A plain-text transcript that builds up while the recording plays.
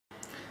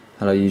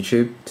Hello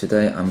YouTube,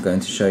 today I'm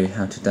going to show you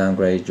how to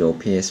downgrade your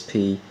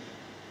PSP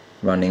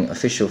running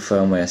official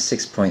firmware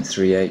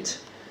 6.38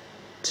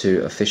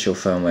 to official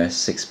firmware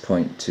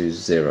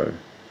 6.20.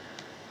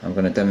 I'm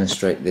going to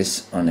demonstrate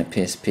this on a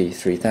PSP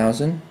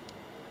 3000.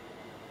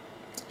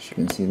 As you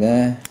can see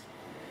there,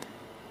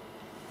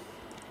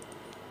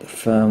 the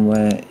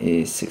firmware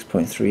is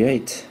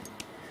 6.38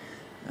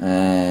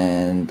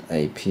 and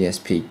a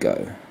PSP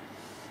Go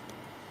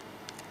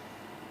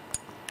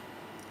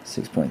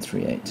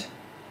 6.38.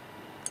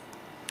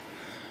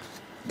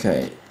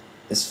 Okay,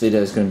 this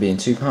video is going to be in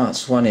two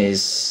parts. One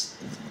is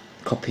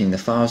copying the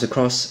files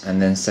across,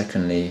 and then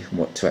secondly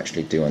what to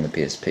actually do on the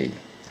PSP.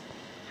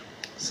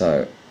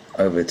 So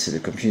over to the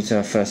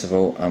computer. First of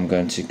all, I'm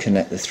going to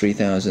connect the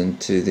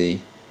 3000 to the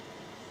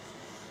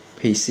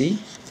PC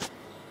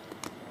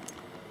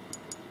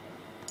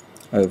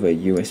over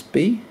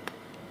USB.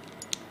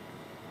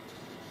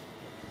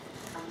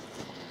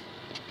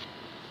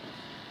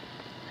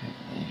 Okay,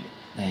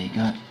 there you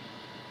go.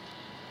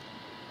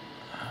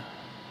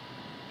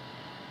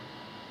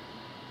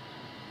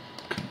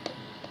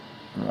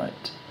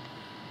 Right,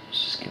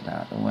 let's just get that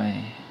out of the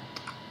way.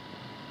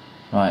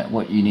 Right,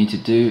 what you need to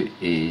do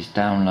is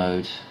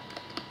download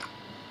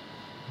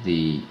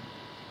the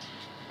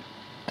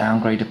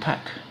Downgrader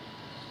pack.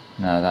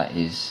 Now there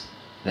is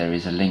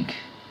a link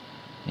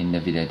in the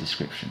video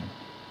description.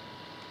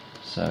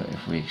 So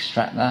if we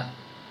extract that,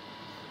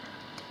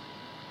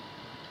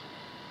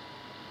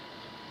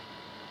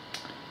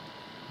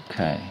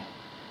 okay,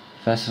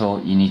 first of all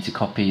you need to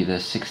copy the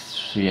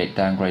 638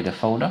 Downgrader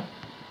folder.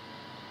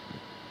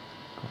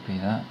 Copy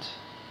that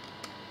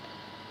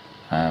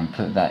and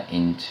put that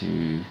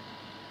into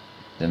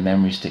the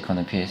memory stick on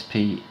the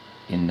PSP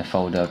in the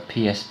folder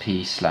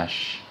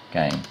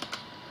PSP/game.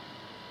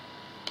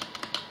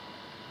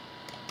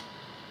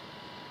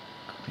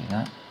 Copy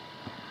that.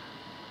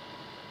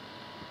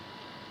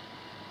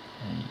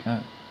 There you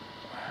go.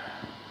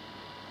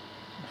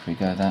 If we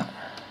go that,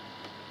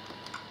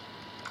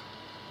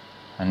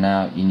 and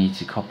now you need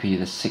to copy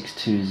the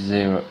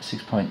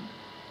 6.20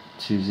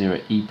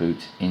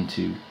 eboot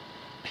into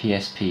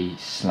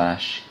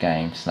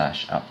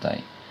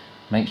PSP/game/update.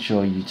 Make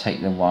sure you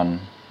take the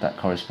one that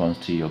corresponds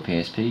to your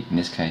PSP. In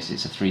this case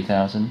it's a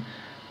 3000,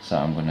 so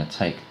I'm going to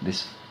take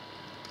this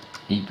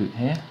eboot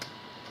here,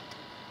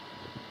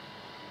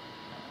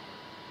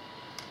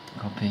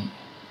 copy,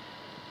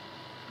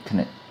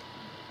 connect,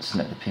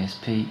 select the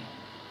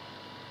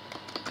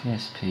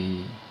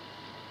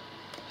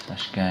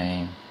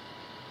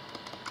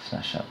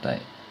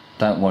PSP/game/update.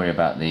 Don't worry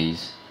about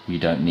these, you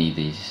don't need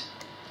these.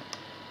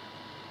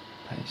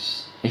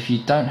 If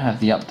you don't have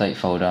the update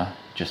folder,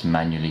 just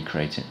manually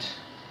create it.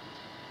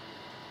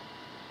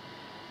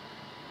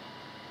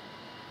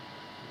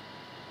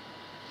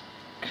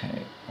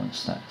 Okay,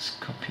 once that's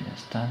copied,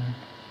 that's done.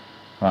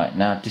 Right,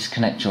 now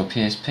disconnect your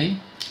PSP.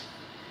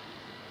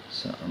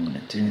 So I'm going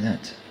to do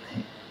that.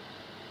 Hit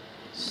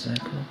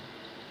circle.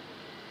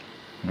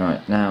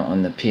 Right, now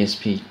on the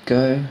PSP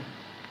Go,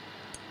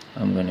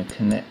 I'm going to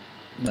connect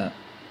that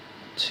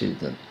to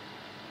the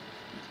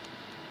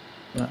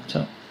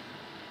laptop.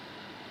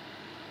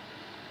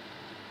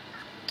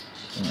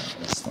 Right,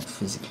 that's not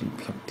physically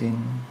plugged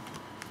in.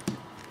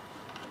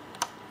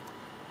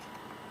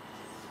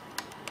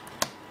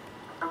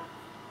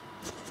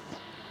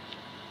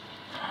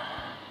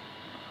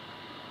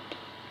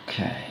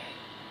 Okay,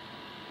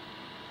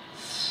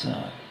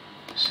 so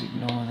let's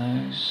ignore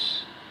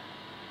those.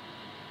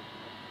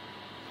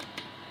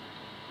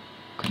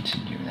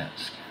 Continue that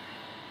scan.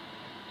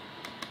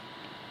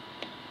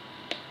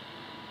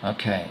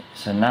 Okay,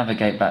 so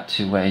navigate back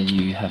to where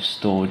you have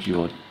stored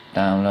your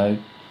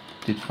downloaded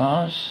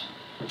files.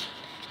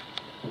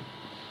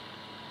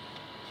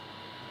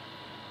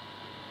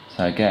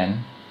 So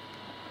again,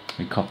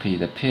 we copy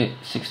the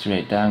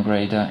 638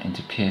 Downgrader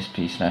into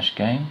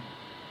PSP/game.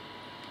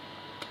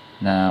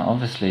 Now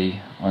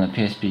obviously on the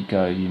PSP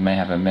Go you may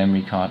have a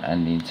memory card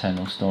and the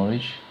internal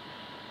storage.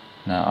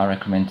 Now I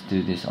recommend to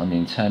do this on the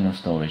internal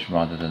storage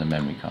rather than the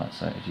memory card.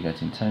 So if you go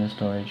to internal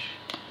storage,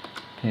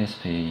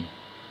 PSP,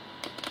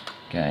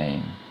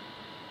 game,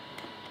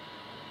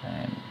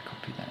 and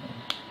copy that in.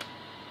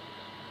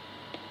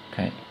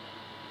 Okay,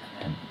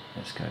 and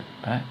let's go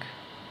back.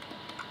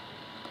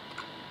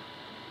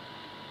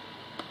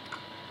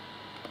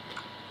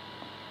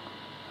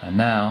 And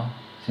now,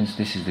 since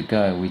this is the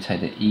Go, we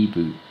take the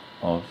eboot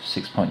of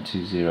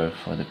 6.20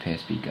 for the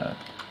PSP Go.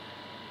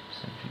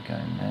 So if you go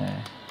in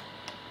there,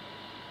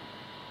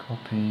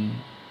 copy,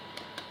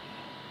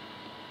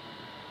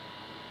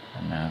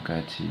 and now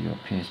go to your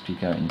PSP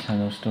Go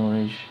internal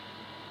storage,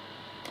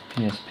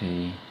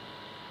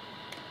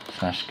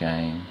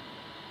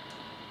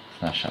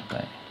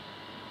 PSP/game/update.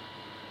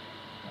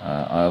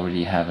 I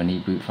already have an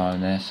eboot file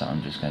in there, so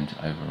I'm just going to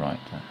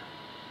overwrite that.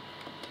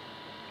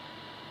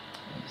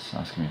 It's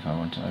asking me if I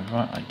want to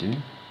overwrite. I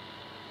do.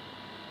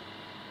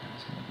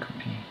 Let's go to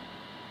copy.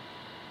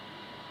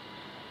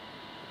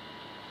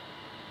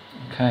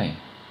 Okay.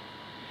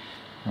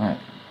 Right,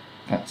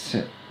 that's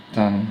it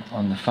done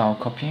on the file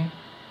copying.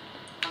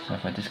 So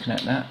if I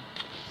disconnect that,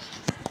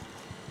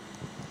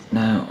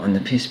 now on the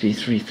PSP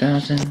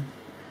 3000,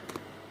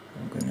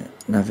 I'm going to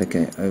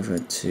navigate over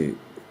to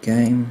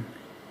Game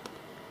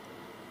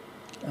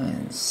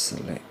and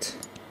select,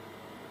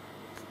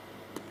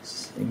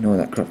 ignore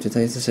that corrupted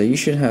data. So you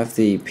should have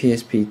the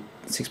PSP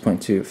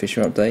 6.2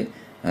 official update,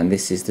 and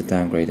this is the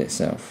downgrade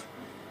itself.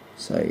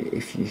 So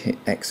if you hit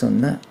X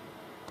on that,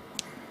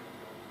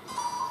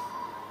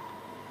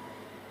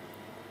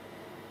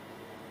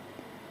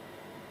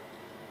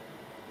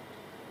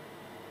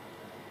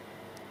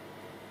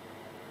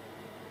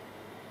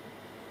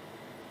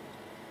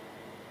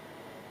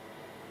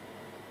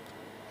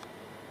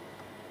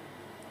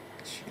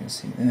 as you can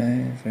see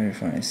there,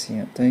 verify SC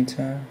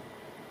updater.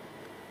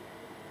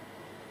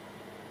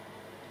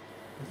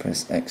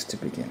 Press X to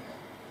begin.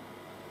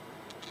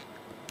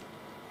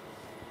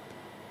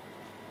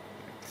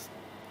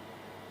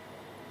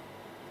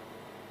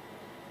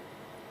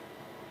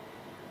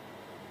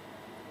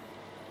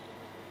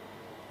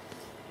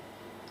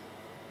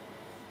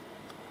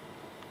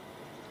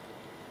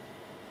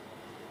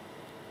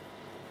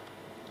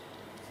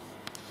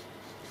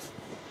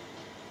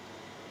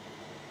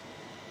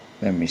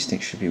 Memory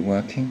stick should be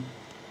working,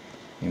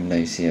 even though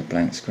you see a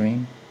blank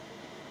screen.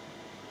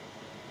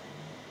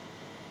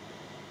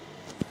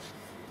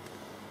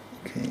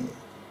 Okay,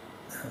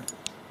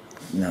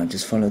 now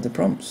just follow the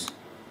prompts.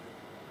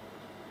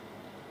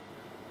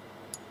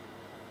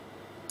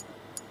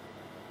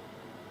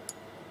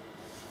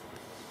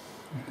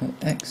 Hit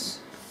X.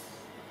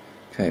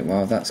 Okay,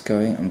 while that's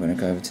going, I'm going to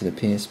go over to the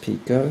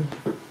PSP Go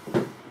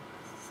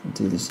and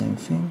do the same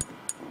thing.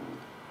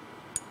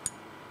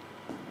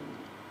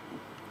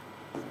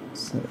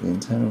 Set the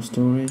internal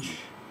storage.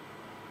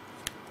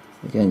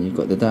 Again, you've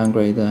got the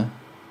downgrader.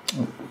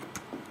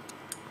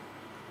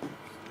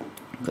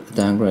 Got the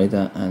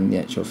downgrader and the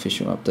actual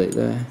official update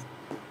there.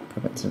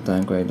 Go back to the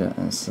downgrader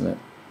and select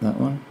that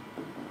one.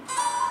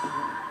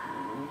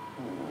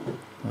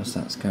 Whilst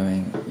that's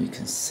going, you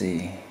can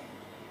see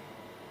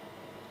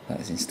that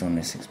is installing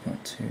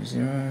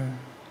 6.20.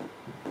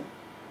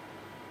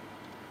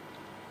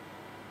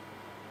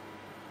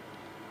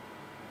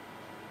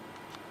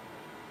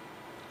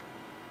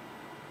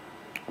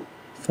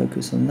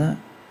 Focus on that.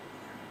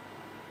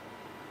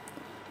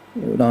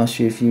 It would ask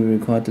you if you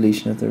require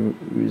deletion of the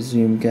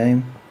resume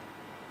game.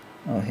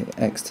 I'll hit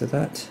X to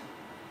that.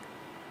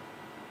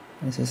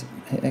 It says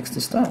hit X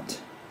to start.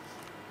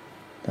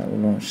 That will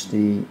launch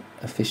the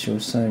official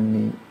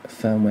Sony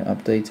firmware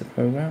updater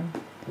program.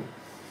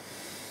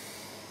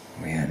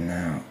 We are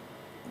now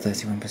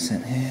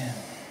 31% here.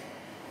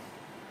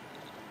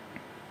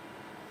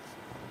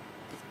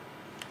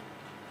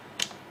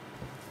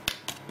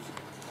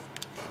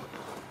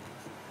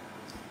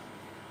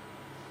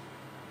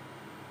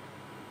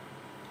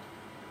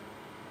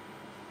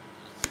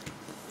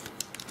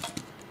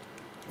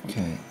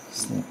 Okay,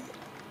 so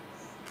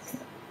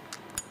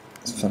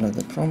let's follow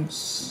the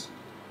prompts.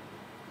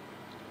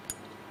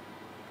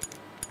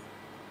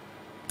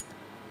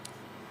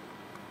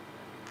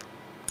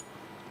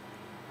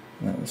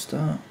 That will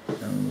start,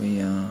 and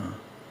we are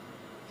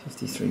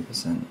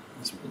 53%.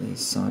 Let's put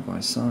these side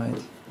by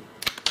side.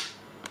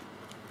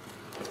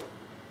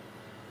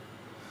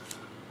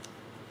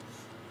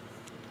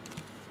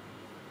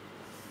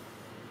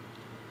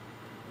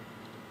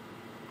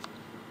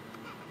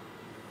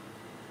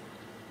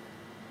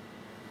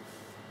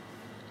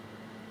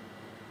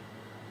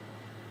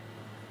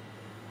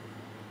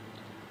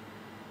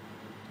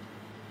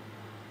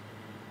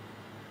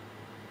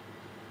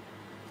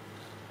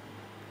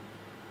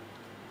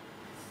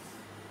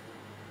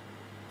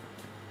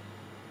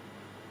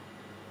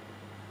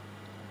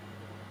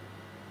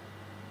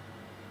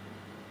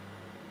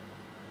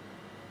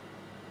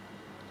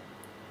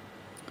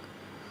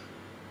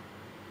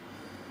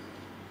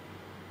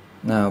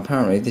 Now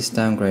apparently this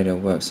downgrader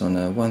works on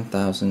a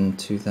 1000,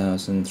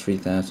 2000,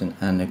 3000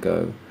 and a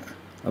Go,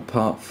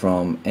 apart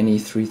from any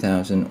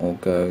 3000 or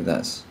Go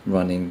that's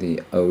running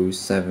the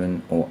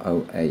 07 or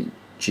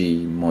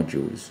 08G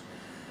modules.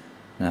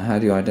 Now how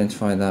do you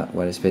identify that?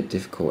 Well, it's a bit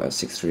difficult at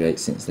 638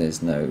 since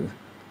there's no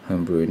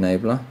homebrew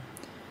enabler.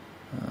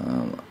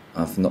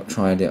 I've not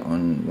tried it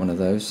on one of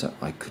those, so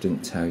I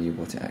couldn't tell you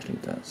what it actually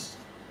does.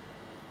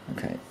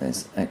 Okay,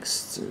 there's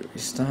X to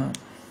restart.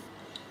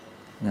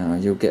 Now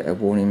you'll get a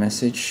warning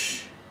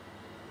message.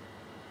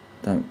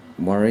 Don't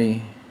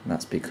worry,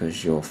 that's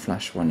because your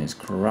flash one is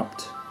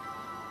corrupt.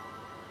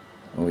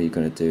 All you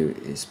got to do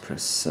is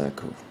press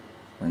circle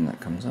when that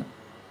comes up.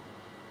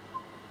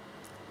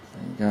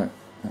 There you go,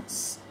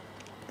 that's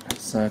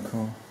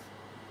circle.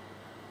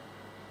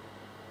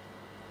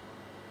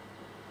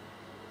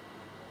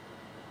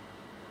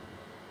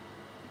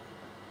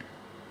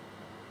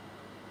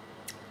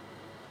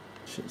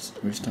 Should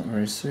restart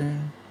very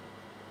soon.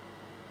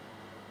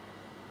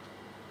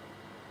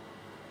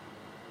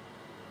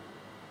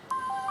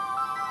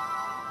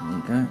 There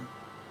you go.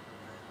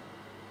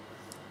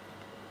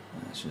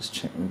 Let's just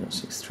check we've got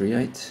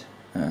 638,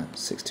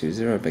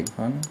 620, beg your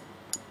pardon.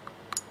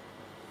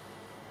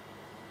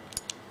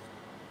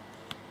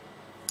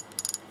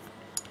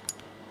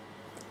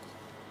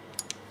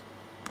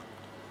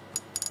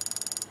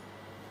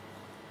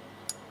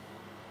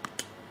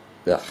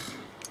 Ugh.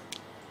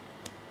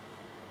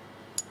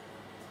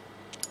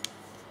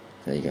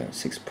 There you go,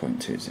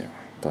 6.20,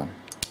 done.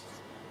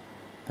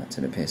 Back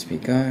to the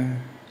PSP Go.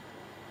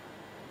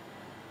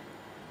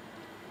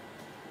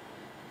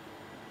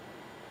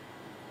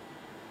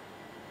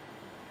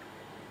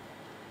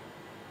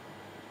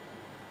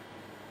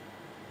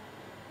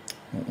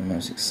 Not the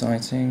most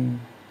exciting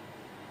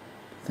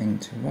thing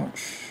to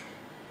watch.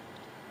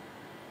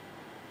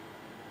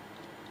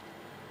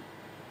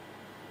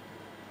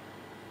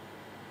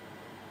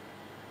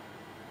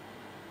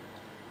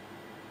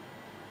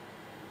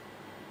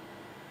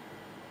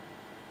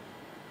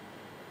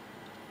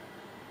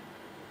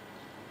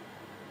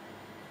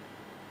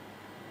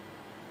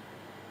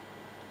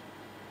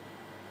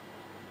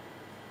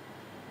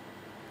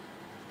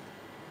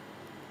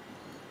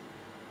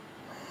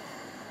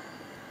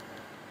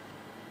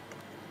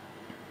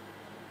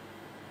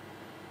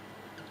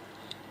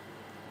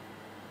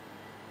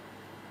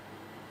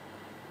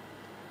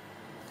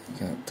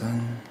 Got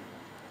done.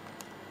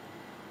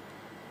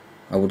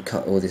 I would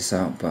cut all this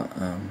out, but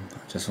I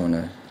just want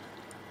to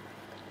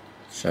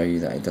show you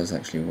that it does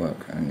actually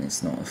work and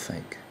it's not a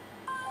fake.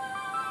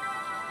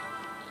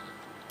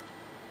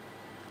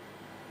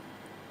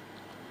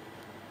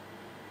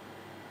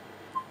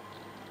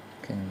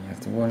 Okay, you have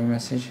the warning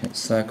message, hit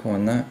circle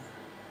on that.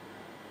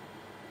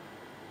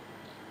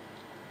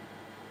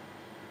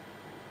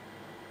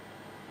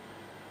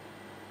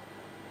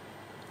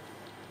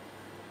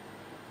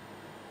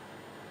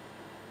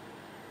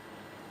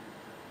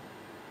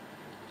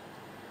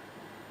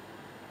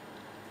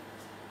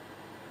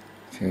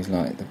 Feels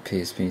like the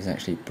PSP is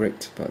actually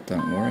bricked, but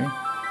don't worry.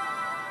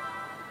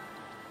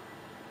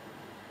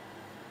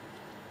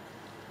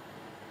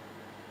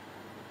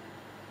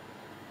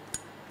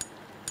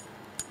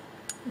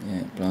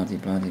 Yeah, blah de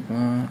blah de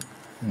blah,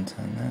 and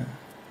turn that.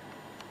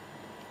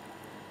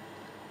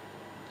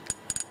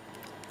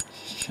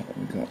 Just check what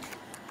we got.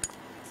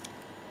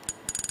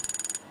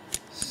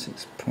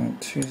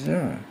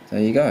 6.20. There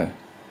you go.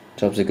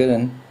 Job's a good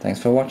one. Thanks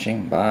for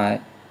watching.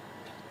 Bye.